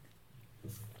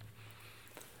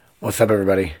What's up,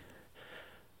 everybody?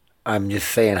 I'm just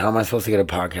saying, how am I supposed to get a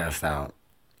podcast out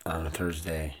on a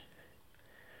Thursday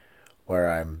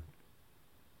where I'm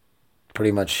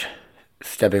pretty much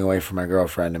stepping away from my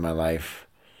girlfriend in my life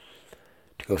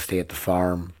to go stay at the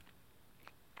farm?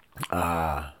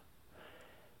 Uh,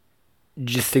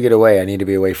 just to get away, I need to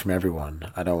be away from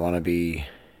everyone. I don't want to be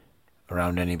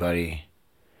around anybody.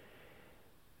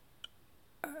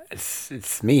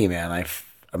 It's me, man.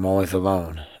 I'm always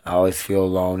alone. I always feel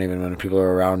alone, even when people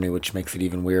are around me, which makes it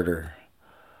even weirder.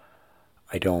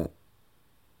 I don't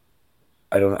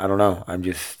I don't know. I'm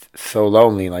just so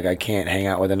lonely. Like I can't hang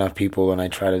out with enough people, and I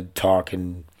try to talk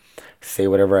and say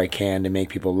whatever I can to make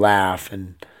people laugh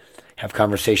and have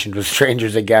conversations with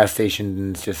strangers at gas stations.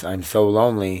 And it's just I'm so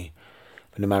lonely.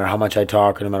 But no matter how much I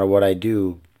talk, or no matter what I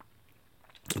do,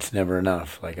 it's never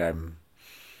enough. Like I'm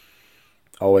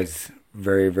always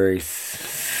very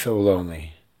so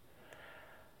lonely,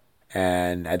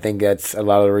 and I think that's a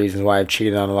lot of the reasons why I've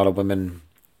cheated on a lot of women.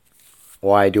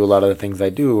 Why I do a lot of the things I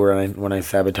do, or when I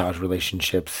sabotage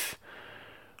relationships,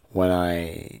 when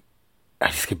I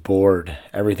just get bored.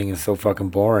 Everything is so fucking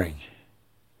boring.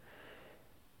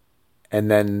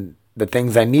 And then the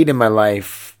things I need in my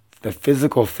life, the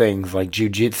physical things like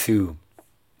jujitsu.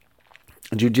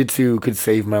 Jujitsu could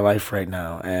save my life right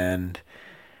now, and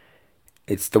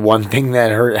it's the one thing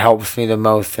that helps me the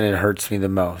most, and it hurts me the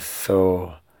most.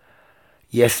 So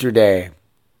yesterday,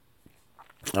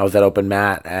 I was at open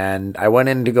mat, and I went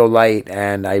in to go light,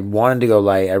 and I wanted to go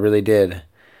light. I really did.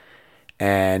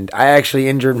 And I actually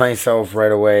injured myself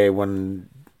right away when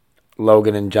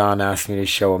Logan and John asked me to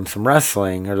show them some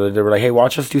wrestling. Or they were like, "Hey,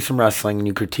 watch us do some wrestling, and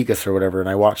you critique us or whatever." And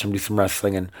I watched them do some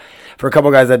wrestling. And for a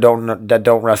couple guys that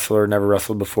don't wrestle or never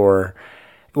wrestled before,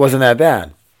 it wasn't that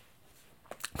bad.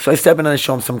 So I step in and I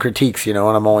show them some critiques, and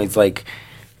I'm always like,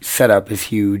 setup is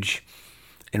huge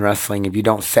in wrestling. If you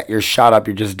don't set your shot up,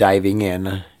 you're just diving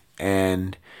in.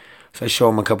 And so I show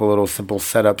them a couple little simple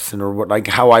setups and or what, like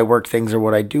how I work things or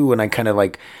what I do, and I kind of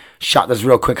like shot this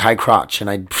real quick high crotch, and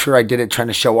I'm sure I did it trying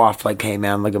to show off, like, hey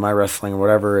man, look at my wrestling or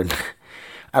whatever. And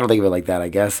I don't think of it like that. I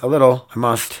guess a little. I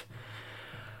must.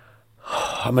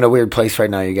 I'm in a weird place right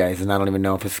now, you guys, and I don't even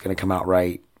know if it's gonna come out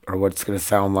right or what it's gonna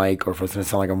sound like, or if it's gonna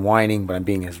sound like I'm whining. But I'm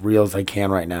being as real as I can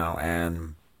right now,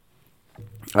 and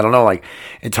I don't know. Like,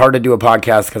 it's hard to do a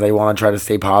podcast because I want to try to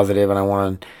stay positive, and I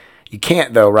want to. You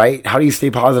can't though, right? How do you stay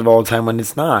positive all the time when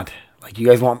it's not? Like, you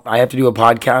guys want? I have to do a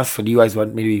podcast, so do you guys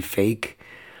want me to be fake?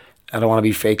 I don't want to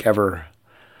be fake ever.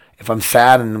 If I'm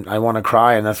sad and I want to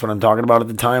cry, and that's what I'm talking about at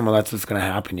the time, well, that's what's gonna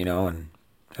happen. And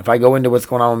if I go into what's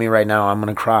going on with me right now, I'm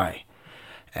gonna cry,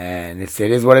 and it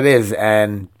is what it is.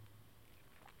 And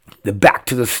the back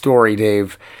to the story,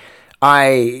 Dave.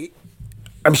 I'm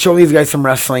showing these guys some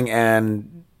wrestling,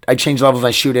 and I change levels.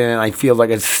 I shoot in, and I feel like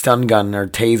a stun gun or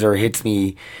taser hits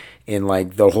me in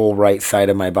like the whole right side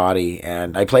of my body,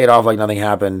 and I play it off like nothing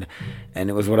happened, and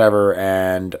it was whatever.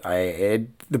 And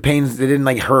the pains, it didn't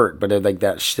like hurt, but it, like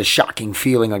that the shocking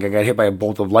feeling like I got hit by a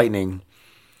bolt of lightning.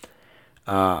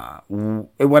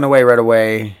 It went away right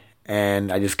away,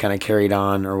 and I just kind of carried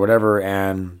on or whatever.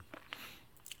 And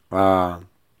I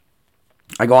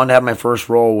go on to have my first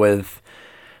role with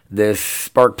this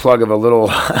spark plug of a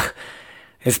little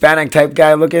Hispanic type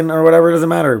guy looking or whatever, it doesn't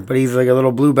matter. But he's like a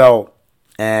little blue belt,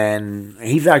 and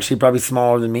he's actually probably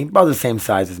smaller than me, about the same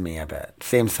size as me, I bet.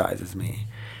 Same size as me.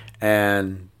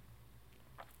 And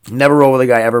never rolled with a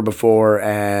guy ever before,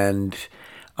 and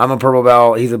I'm a purple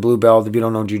belt, he's a blue belt. If you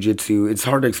don't know jiu-jitsu, it's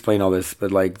hard to explain all this,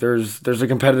 but like there's a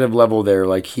competitive level there.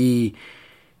 Like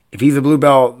if he's a blue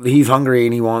belt, he's hungry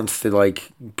and he wants to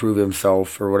like prove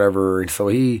himself or whatever. And so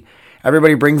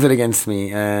everybody brings it against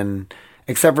me, and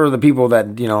except for the people that,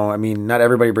 I mean, not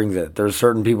everybody brings it. There's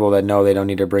certain people that know they don't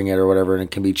need to bring it or whatever, and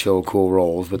it can be chill, cool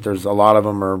rolls. But there's a lot of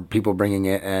them are people bringing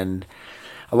it, and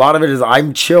a lot of it is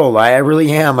I'm chill. I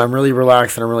really am. I'm really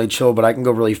relaxed and I'm really chill, but I can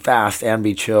go really fast and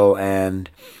be chill, and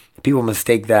people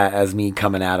mistake that as me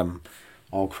coming at them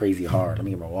all crazy hard. Let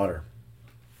me get my water.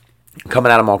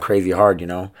 Coming at them all crazy hard.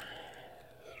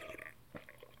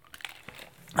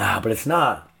 But it's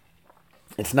not.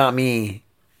 It's not me.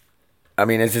 I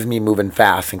mean, it's just me moving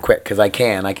fast and quick because I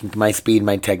can. My speed,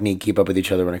 my technique keep up with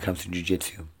each other when it comes to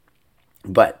jiu-jitsu.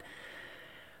 But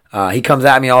he comes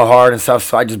at me all hard and stuff,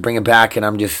 so I just bring it back, and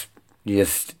I'm just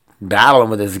battling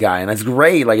with this guy, and it's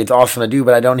great. Like, it's awesome to do,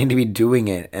 but I don't need to be doing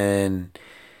it. And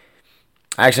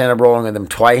I actually ended up rolling with him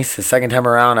twice. The second time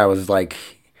around, I was like,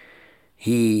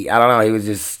 I don't know, he was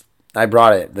just, I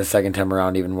brought it the second time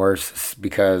around even worse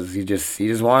because he just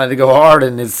wanted to go hard,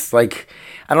 and it's like,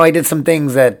 I don't know, he did some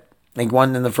things that, like,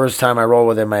 one in the first time I rolled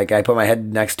with him, like, I put my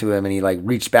head next to him, and he, like,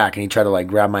 reached back, and he tried to, like,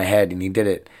 grab my head, and he did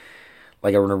it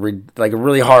like like a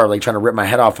really hard, like trying to rip my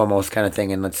head off almost kind of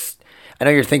thing. And I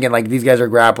know you're thinking like these guys are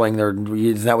grappling.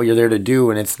 It's not what you're there to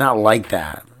do, and it's not like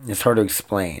that. It's hard to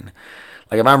explain.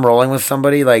 Like if I'm rolling with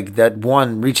somebody, like that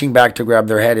one reaching back to grab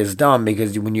their head is dumb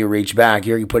because when you reach back,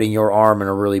 you're putting your arm in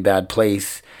a really bad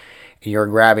place, and you're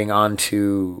grabbing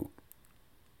onto.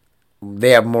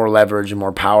 They have more leverage and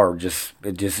more power.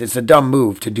 It's a dumb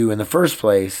move to do in the first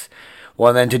place. Well,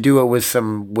 and then to do it with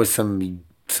some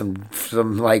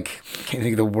like can't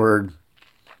think of the word.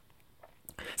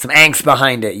 Some angst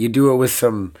behind it. You do it with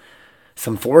some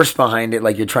force behind it,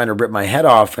 like you're trying to rip my head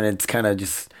off, and it's kind of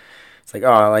just. It's like,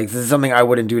 oh, like this is something I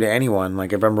wouldn't do to anyone.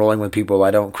 Like if I'm rolling with people, I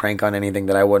don't crank on anything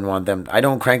that I wouldn't want them. I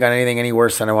don't crank on anything any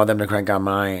worse than I want them to crank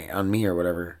on me or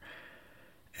whatever.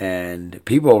 And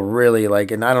people really like,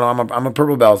 and I don't know, I'm a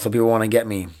purple belt, so people want to get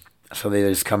me. So they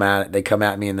just come at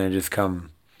me and they just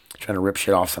come trying to rip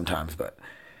shit off sometimes. But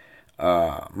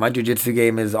my jiu-jitsu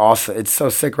game is awesome. It's so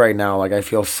sick right now. Like I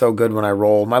feel so good when I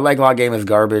roll. My leg lock game is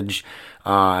garbage.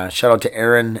 Shout out to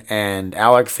Aaron and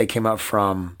Alex. They came up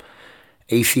from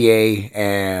ACA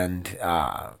and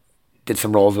did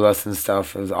some rolls with us and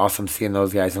stuff. It was awesome seeing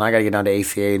those guys. And I got to get down to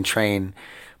ACA and train.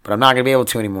 But I'm not going to be able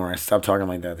to anymore. I stopped talking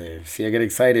like that, Dave. See, I get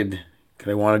excited because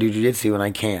I want to do jiu-jitsu and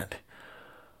I can't.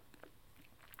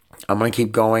 I'm going to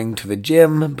keep going to the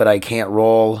gym, but I can't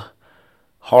roll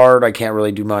hard. I can't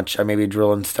really do much. I maybe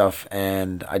drill and stuff,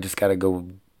 and I just got to go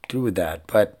through with that.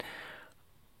 But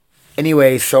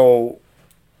anyway, so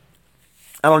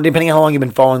I don't know, depending on how long you've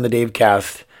been following the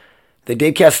Davecast. The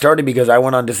Davecast started because I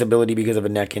went on disability because of a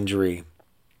neck injury.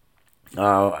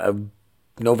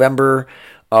 November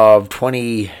of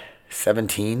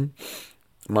 2017,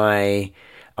 I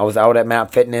was out at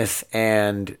Map Fitness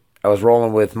and I was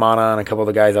rolling with Mana and a couple of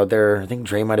the guys out there. I think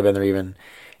Dre might have been there even.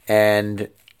 And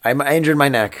I injured my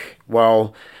neck.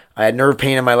 Well, I had nerve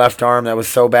pain in my left arm that was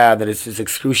so bad that it's just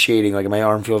excruciating. Like my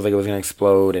arm feels like it was going to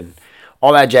explode and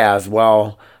all that jazz.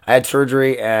 Well, I had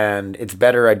surgery and it's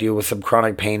better. I deal with some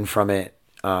chronic pain from it,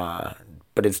 but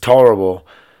it's tolerable.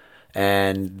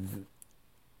 And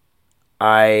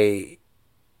I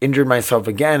injured myself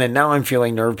again, and now I'm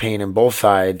feeling nerve pain in both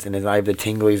sides, and I have the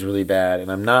tinglies really bad,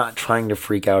 and I'm not trying to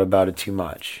freak out about it too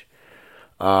much.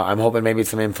 I'm hoping maybe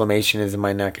some inflammation is in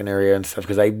my neck and area and stuff,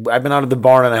 because I've been out of the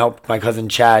barn, and I helped my cousin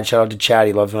Chad. Shout out to Chad.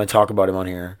 He loves when I talk about him on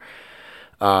here.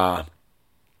 I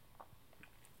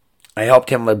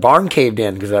helped him. The barn caved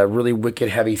in because of that really wicked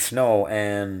heavy snow,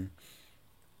 and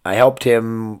I helped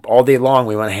him all day long.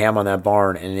 We went ham on that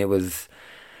barn, and it was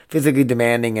physically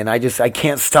demanding, and I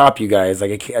can't stop, you guys.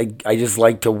 Like I just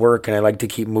like to work, and I like to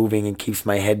keep moving, and keeps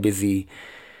my head busy,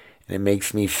 and it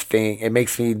makes me think. It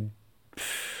makes me,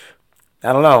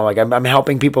 I don't know. Like I'm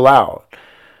helping people out.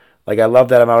 Like I love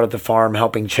that I'm out at the farm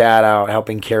helping Chad out,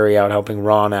 helping Carrie out, helping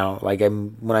Ron out. Like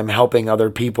when I'm helping other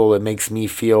people, it makes me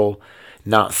feel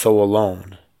not so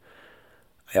alone.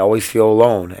 I always feel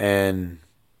alone, and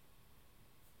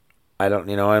I don't,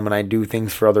 and when I do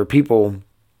things for other people,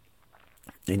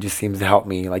 it just seems to help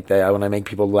me. Like that, when I make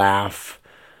people laugh,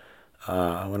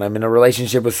 when I'm in a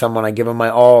relationship with someone, I give them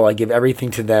my all. I give everything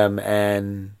to them,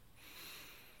 and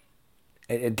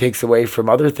it takes away from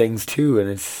other things too. And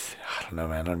I don't know,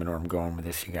 man. I don't even know where I'm going with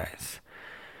this, you guys.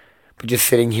 But just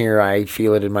sitting here, I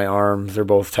feel it in my arms. They're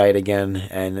both tight again,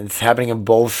 and it's happening on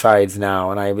both sides now.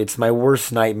 And it's my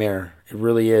worst nightmare. It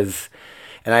really is.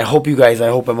 And I hope you guys. I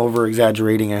hope I'm over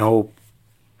exaggerating. I hope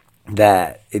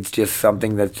that it's just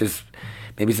something that's just.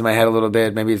 Maybe it's in my head a little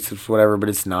bit. Maybe it's just whatever, but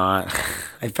it's not.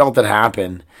 I felt it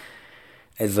happen.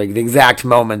 It's like the exact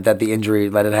moment that the injury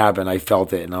let it happen, I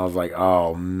felt it. And I was like,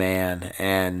 oh, man.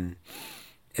 And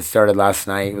it started last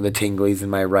night with the tinglies in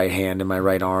my right hand and my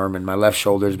right arm. And my left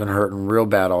shoulder's been hurting real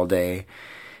bad all day.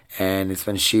 And it's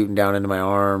been shooting down into my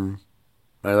arm.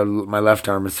 My left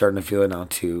arm is starting to feel it now,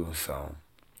 too. So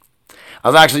I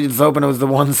was actually just hoping it was the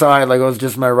one side. Like it was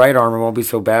just my right arm. It won't be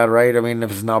so bad, right? I mean,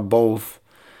 if it's not both.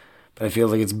 But it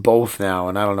feels like it's both now,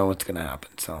 and I don't know what's going to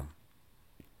happen. So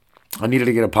I needed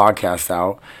to get a podcast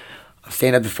out. I'm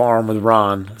staying at the farm with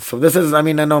Ron. So this is, I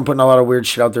know I'm putting a lot of weird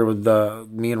shit out there with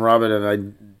me and Robin,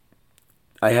 and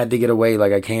I had to get away.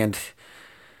 Like I can't.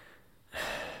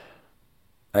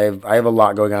 I have a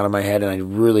lot going on in my head, and I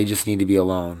really just need to be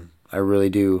alone. I really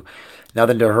do.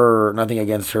 Nothing to her, nothing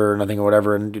against her, nothing or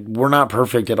whatever. And we're not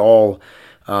perfect at all.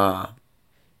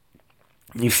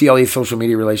 You see all these social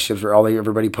media relationships where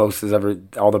everybody posts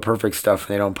all the perfect stuff,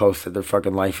 and they don't post that their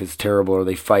fucking life is terrible, or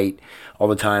they fight all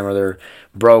the time, or they're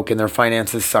broke and their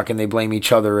finances suck, and they blame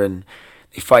each other, and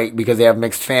they fight because they have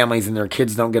mixed families and their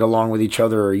kids don't get along with each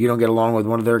other, or you don't get along with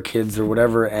one of their kids or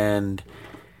whatever, and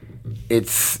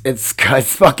it's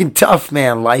fucking tough,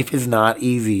 man. Life is not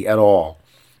easy at all.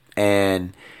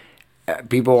 And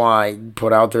people want to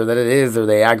put out there that it is, or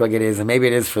they act like it is, and maybe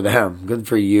it is for them. Good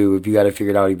for you if you got to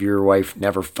figure it out. If your wife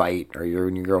never fight, or you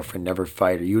and your girlfriend never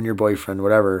fight, or you and your boyfriend,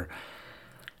 whatever.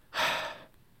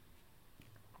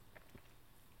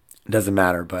 It doesn't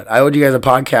matter. But I owed you guys a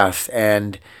podcast,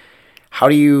 and how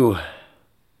do you...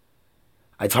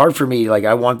 It's hard for me. Like,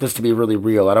 I want this to be really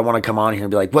real. I don't want to come on here and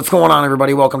be like, what's going on,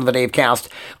 everybody? Welcome to the Dave Cast.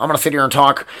 I'm going to sit here and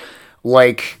talk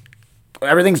like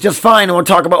everything's just fine. And we'll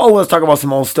talk about, let's talk about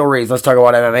some old stories. Let's talk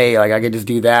about MMA. Like, I could just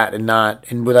do that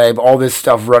but I have all this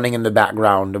stuff running in the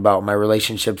background about my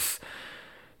relationships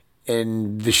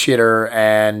in the shitter,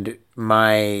 and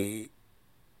my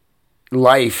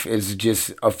life is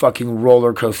just a fucking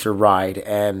roller coaster ride.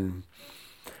 And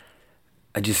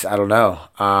I don't know.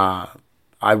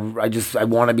 I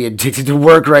want to be addicted to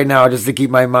work right now just to keep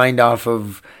my mind off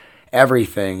of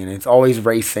everything. And it's always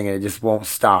racing and it just won't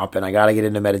stop. And I got to get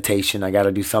into meditation. I got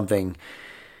to do something.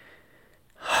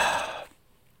 I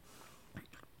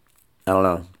don't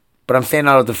know. But I'm staying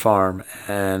out at the farm,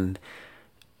 and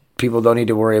people don't need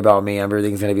to worry about me.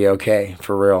 Everything's going to be okay,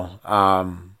 for real.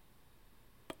 I'm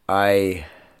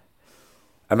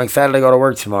excited to go to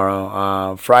work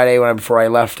tomorrow. Friday, before I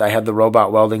left, I had the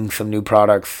robot welding some new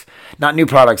products. Not new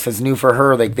products, it's new for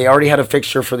her. Like, they already had a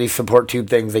fixture for these support tube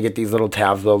things. They get these little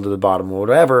tabs welded to the bottom or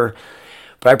whatever.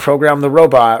 But I programmed the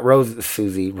robot,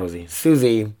 Susie,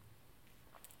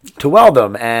 to weld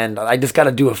them. And I just got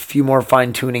to do a few more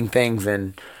fine-tuning things.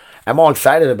 And I'm all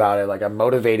excited about it. Like, I'm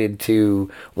motivated to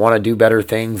want to do better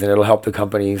things. And it'll help the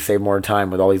company save more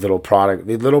time with all these little products.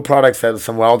 These little products that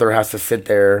some welder has to sit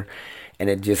there, and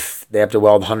they have to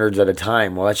weld hundreds at a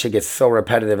time. Well, that shit gets so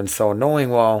repetitive and so annoying.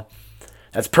 Well,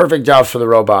 that's perfect jobs for the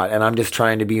robot. And I'm just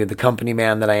trying to be the company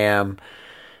man that I am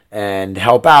and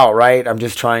help out, right? I'm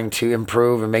just trying to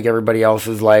improve and make everybody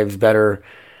else's lives better,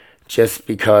 just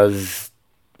because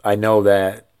I know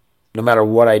that no matter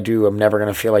what I do, I'm never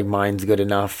going to feel like mine's good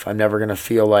enough. I'm never going to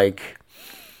feel like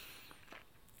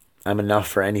I'm enough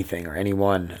for anything or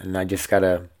anyone. And I just got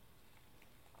to,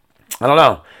 I don't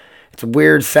know. It's a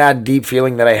weird, sad, deep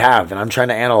feeling that I have, and I'm trying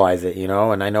to analyze it,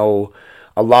 and I know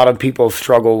a lot of people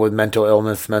struggle with mental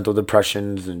illness, mental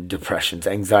depressions,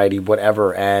 anxiety,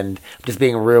 whatever, and I'm just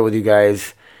being real with you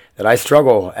guys that I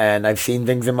struggle, and I've seen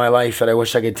things in my life that I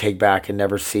wish I could take back and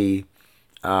never see.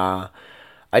 I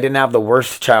didn't have the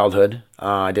worst childhood.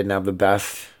 I didn't have the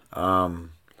best. Could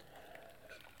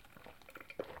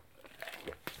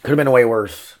have been way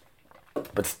worse,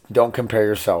 but don't compare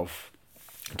yourself.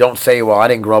 Don't say, well, I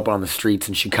didn't grow up on the streets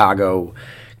in Chicago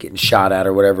getting shot at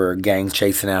or whatever, gangs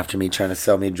chasing after me, trying to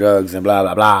sell me drugs and blah,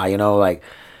 blah, blah. Like,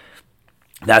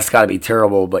 that's got to be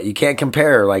terrible. But you can't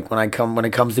compare. Like, when it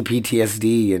comes to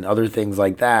PTSD and other things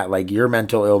like that, like, your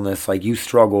mental illness, like, you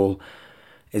struggle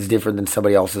is different than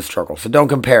somebody else's struggle. So don't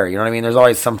compare, you know what I mean? There's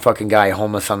always some fucking guy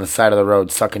homeless on the side of the road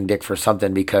sucking dick for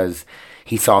something because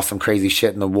he saw some crazy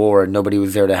shit in the war and nobody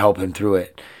was there to help him through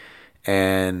it.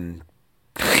 And...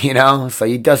 so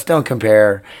you just don't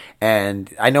compare. And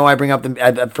I know I bring up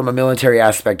from a military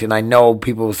aspect, and I know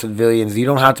people, civilians, you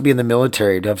don't have to be in the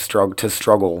military to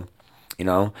struggle. You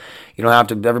don't have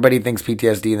to. Everybody thinks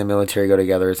PTSD and the military go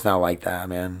together. It's not like that,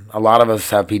 man. A lot of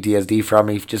us have PTSD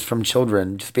from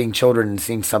children, just being children and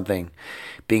seeing something,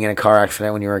 being in a car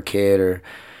accident when you were a kid, or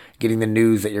getting the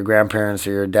news that your grandparents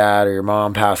or your dad or your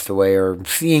mom passed away, or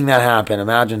seeing that happen.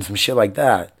 Imagine some shit like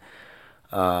that.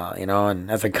 And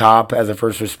as a cop, as a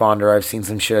first responder, I've seen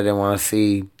some shit I didn't want to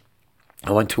see.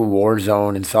 I went to a war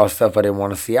zone and saw stuff I didn't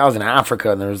want to see. I was in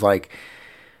Africa, and there was like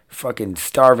fucking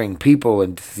starving people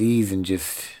and disease and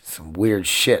just some weird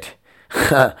shit.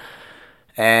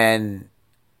 And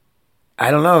I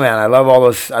don't know, man. I love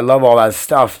all that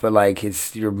stuff, but like,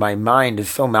 my mind is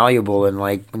so malleable, and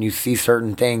like, when you see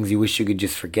certain things, you wish you could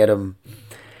just forget them.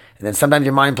 And then sometimes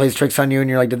your mind plays tricks on you, and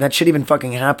you're like, did that shit even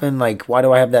fucking happen? Like, why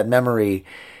do I have that memory?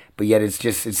 But yet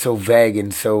it's so vague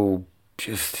and so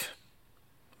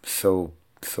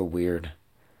weird.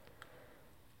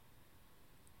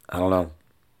 I don't know.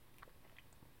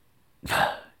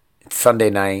 It's Sunday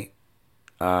night.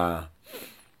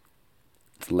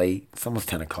 It's late. It's almost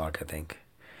 10 o'clock, I think.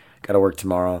 Got to work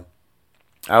tomorrow.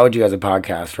 I owed you guys a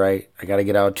podcast, right? I got to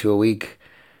get out 2 a week.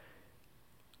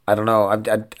 I don't know.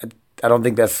 I don't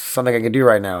think that's something I can do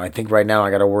right now. I think right now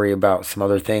I got to worry about some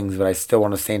other things, but I still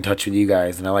want to stay in touch with you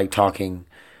guys, and I like talking.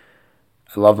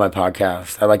 I love my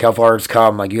podcast. I like how far it's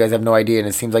come. Like, you guys have no idea, and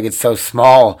it seems like it's so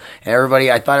small. And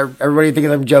everybody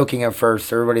thinks I'm joking at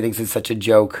first. Everybody thinks it's such a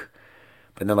joke.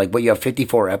 But they're like, what, you have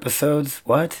 54 episodes?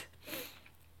 What?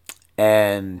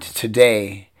 And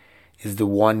today is the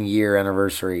 1 year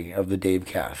anniversary of the Dave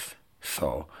Cast.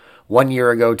 So 1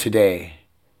 year ago today,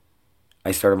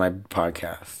 I started my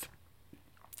podcast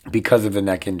because of the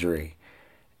neck injury.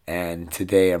 And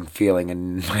today I'm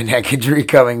feeling my neck injury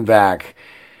coming back.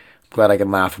 I'm glad I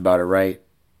can laugh about it, right?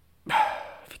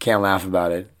 If you can't laugh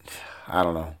about it, I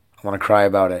don't know. I want to cry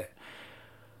about it.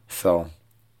 So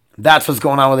that's what's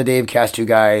going on with the Dave Cast, you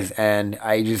guys. And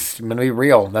I'm going to be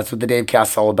real. That's what the Dave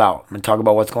Cast is all about. I'm going to talk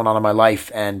about what's going on in my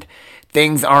life. And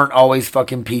things aren't always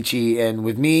fucking peachy. And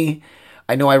with me,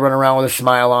 I know I run around with a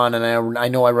smile on. And I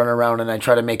know I run around and I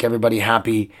try to make everybody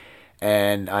happy.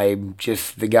 And I'm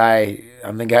just the guy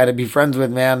to be friends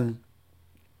with, man.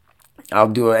 I'll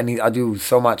do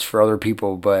so much for other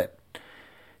people,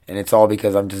 and it's all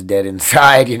because I'm just dead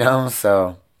inside,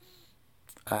 so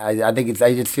I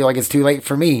just feel like it's too late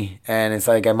for me. And it's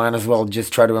like, I might as well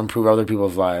just try to improve other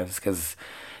people's lives, because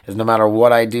no matter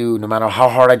what I do, no matter how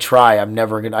hard I try,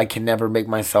 I can never make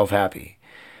myself happy.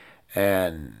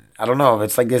 And I don't know.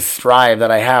 It's like this drive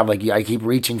that I have. Like, I keep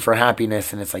reaching for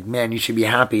happiness, and it's like, man, you should be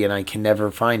happy, and I can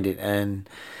never find it. And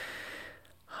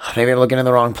maybe I'm looking in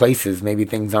the wrong places. Maybe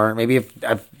things aren't.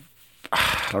 I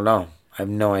don't know. I have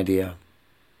no idea.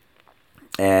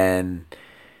 And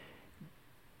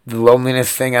the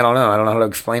loneliness thing, I don't know. I don't know how to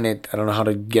explain it. I don't know how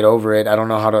to get over it. I don't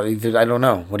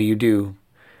know. What do you do?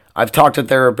 I've talked to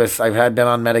therapists. I've been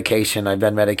on medication. I've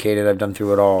been medicated. I've done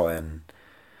through it all, and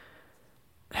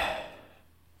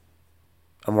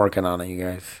I'm working on it, you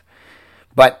guys.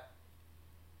 But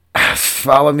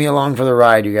follow me along for the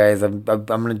ride, you guys. I'm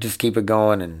going to just keep it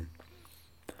going, and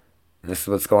this is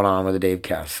what's going on with the Dave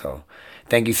Cast. So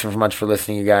thank you so much for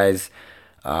listening, you guys.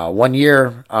 1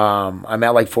 year, I'm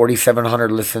at like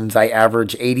 4,700 listens. I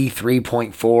average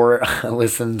 83.4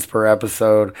 listens per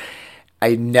episode.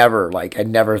 I never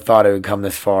thought it would come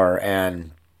this far,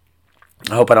 and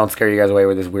I hope I don't scare you guys away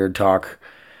with this weird talk.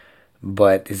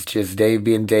 But it's just Dave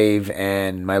being Dave,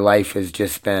 and my life has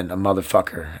just been a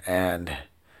motherfucker. And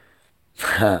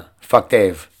fuck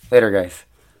Dave. Later, guys.